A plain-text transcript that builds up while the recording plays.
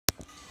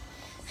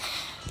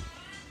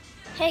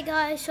Hey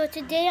guys, so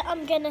today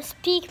I'm gonna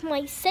speak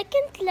my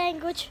second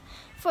language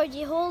for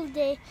the whole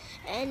day.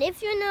 And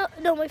if you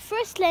know my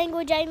first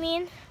language,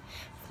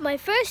 my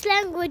first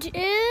language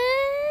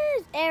is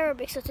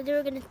Arabic. So today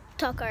we're gonna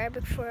talk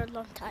Arabic for a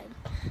long time.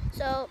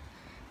 So,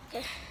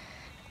 okay.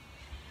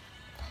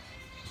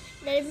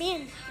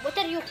 Nermin, what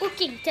are you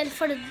cooking? Tell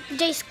for the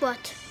J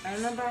squat.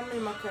 أنا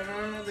بعمل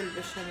مكرونة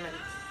بالبشاميل.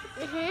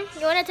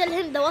 You wanna tell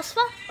him the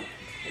وصفة؟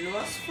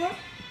 الوصفة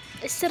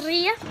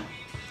السرية؟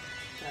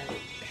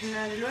 طيب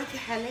احنا دلوقتي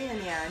حاليا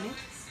يعني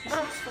مش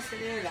وصفة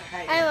سرية ولا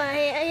حاجة. أيوة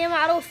هي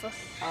معروفة.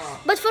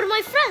 But for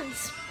my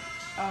friends.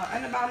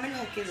 أنا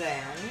بعملها كده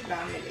يعني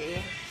بعمل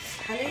إيه؟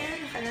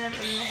 حاليا خلينا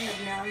نقول إن احنا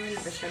بنعمل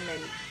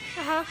بشاميل.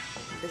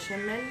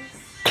 بشاميل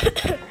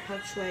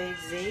نحط شوية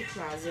زيت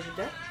مع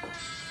زبدة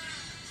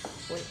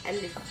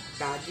ونقلب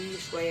بعديه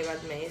شوية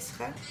بعد ما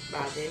يسخن،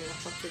 بعدين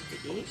نحط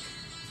الدقيق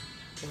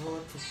اللي هو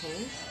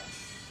الطحين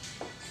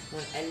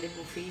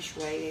ونقلبه فيه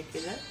شوية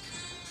كده،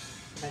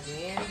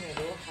 بعدين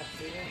نروح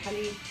حاطين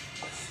الحليب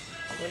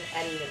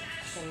ونقلب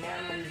عشان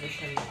نعمل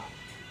البشاميل.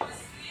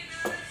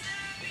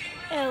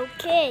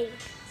 Okay.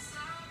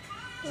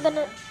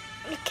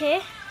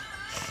 Okay.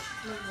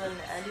 نفضل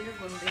نقلب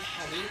ونضيف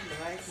حليب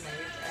لغاية ما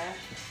يبقى.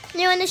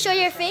 You wanna show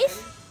your face?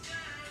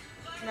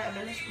 لا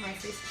بلاش ماي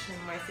فيس عشان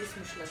ماي فيس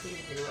مش لطيف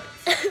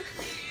دلوقتي.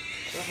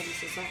 الواحد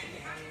لسه صاحي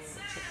يعني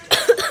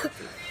شكله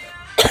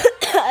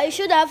I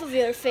showed half of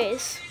your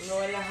face.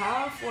 ولا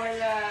هاف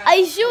ولا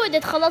I showed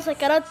it خلاص I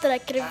cannot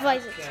like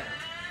revise it.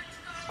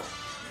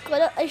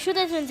 I showed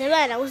it من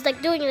زمان. I was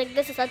like doing like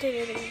this. I started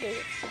doing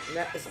it.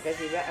 لا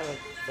اثبتي بقى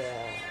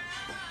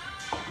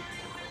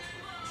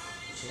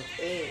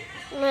ايه؟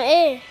 ما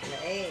ايه؟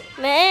 ما ايه؟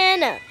 ما ايه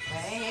انا؟ ما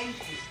ايه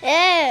انتي؟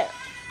 ايه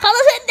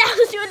خلاص انت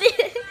شو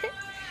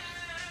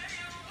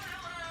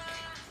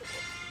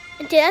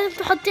انت لازم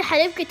تحطي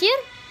حليب كتير؟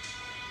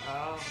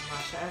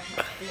 عشان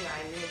احنا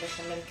عايزين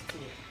بشاميل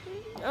كتير.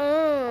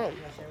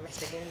 عشان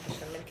محتاجين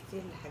بشاميل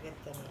كتير لحاجات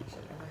تانية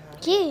عشان انا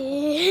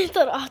كي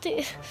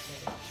طرقعتي.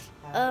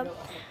 احطه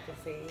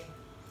في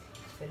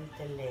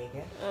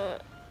الثلاجة.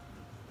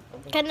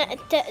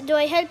 Do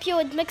I help you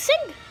with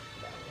mixing?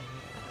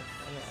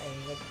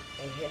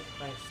 I help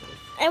myself.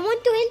 I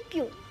want to help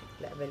you.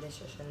 لا بلاش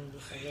عشان دي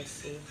حاجات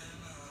ايه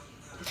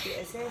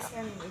انتي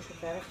اساسا مش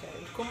هتعرفي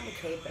الكمك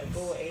هيبقى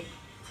جوه ايه؟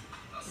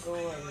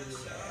 جوه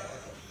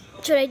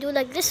Should I do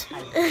like this?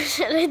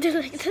 Should I do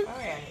like this?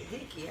 يعني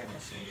ايديكي يعني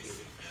عشان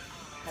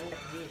حلك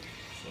بايدك.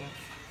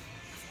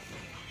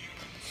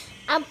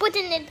 I'm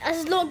putting it as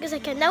long as I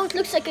can. Now it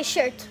looks like a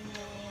shirt.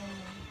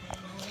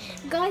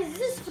 Guys,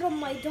 this is from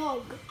my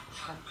dog.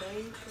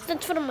 It's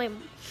not from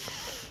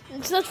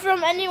It's not from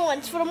anyone.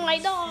 It's from my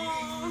dog.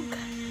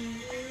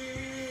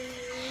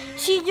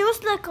 She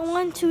used like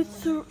 1, 2,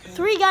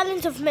 3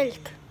 gallons of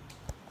milk.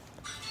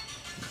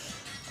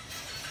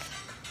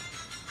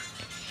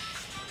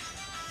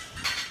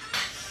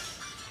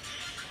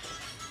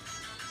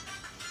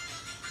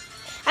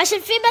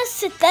 عشان في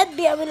بس ستات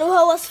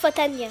بيعملوها وصفة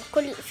تانية،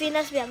 في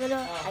ناس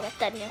بيعملوها حاجات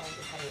تانية.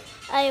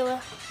 أيوة.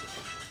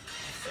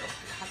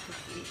 حطيت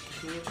دقيق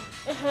كتير.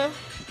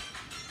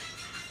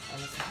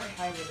 أنا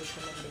صحيح عايزة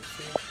بشاميل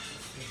كتير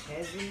بس مش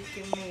هذه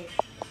الكمية.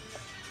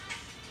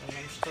 أنا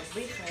مش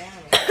طبيخة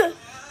يعني.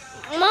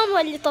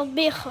 ماما اللي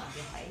طبيخة.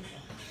 دي حقيقة.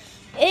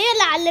 هي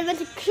اللي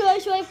علمتك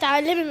شوي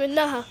بتعلمي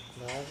منها.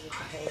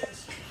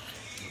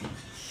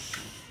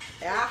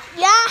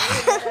 يا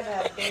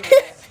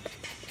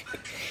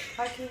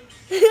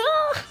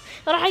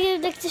راح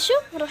اجيب لك تشو.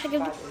 راح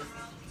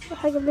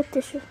اجيب لك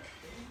تشو.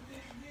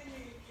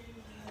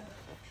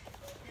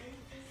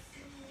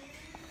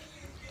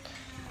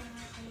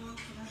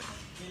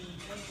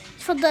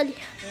 تفضلي.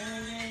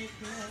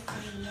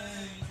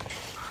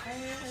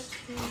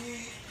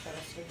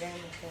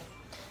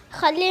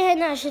 خليه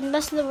هنا عشان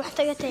بس لو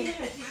محتاجة تاني.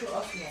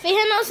 في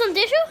هنا اصلا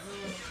تشو.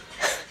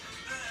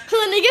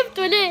 انا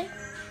جبته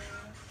ليه؟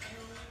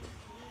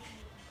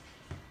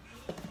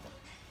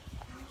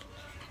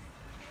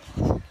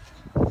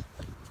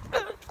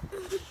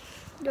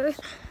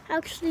 There's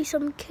actually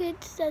some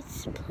kids that's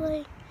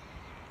playing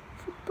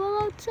football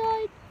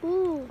outside.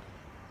 Ooh.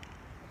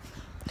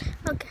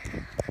 Okay.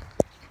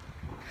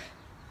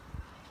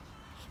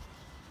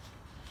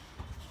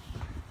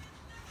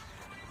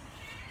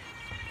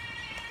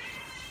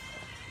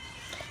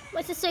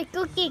 My sister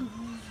cooking.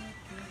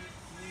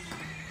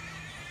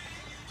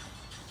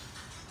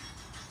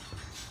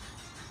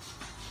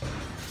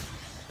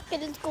 Okay,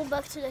 let's go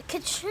back to the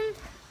kitchen.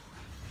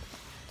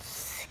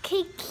 It's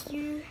cake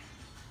here.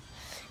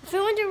 If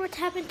you wonder what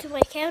happened to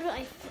my camera,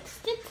 I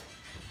fixed it.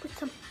 Put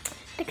some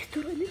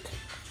texture in it.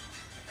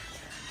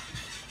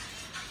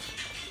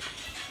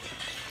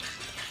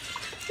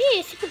 Yeah,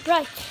 it's super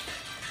bright.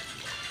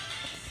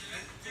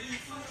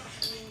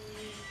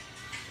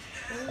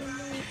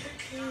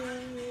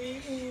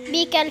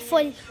 Be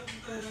careful.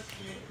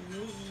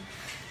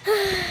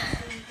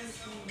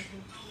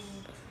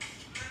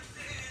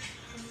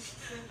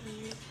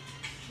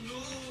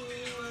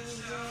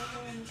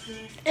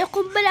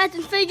 القنبلة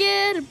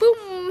تنفجر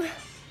بوم.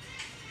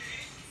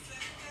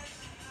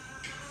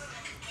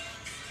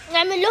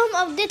 نعمل لهم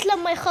ابديت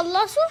لما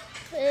يخلصوا.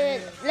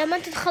 لما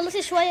انت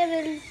تخلصي شويه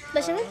من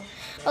البشاميل.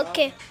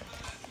 اوكي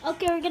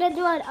we're gonna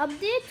do an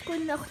update.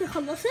 كون اختي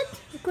خلصت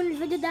يكون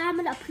الفيديو ده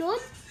عامل ابلود.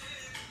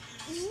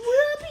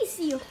 we'll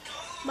see you.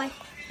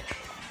 Bye.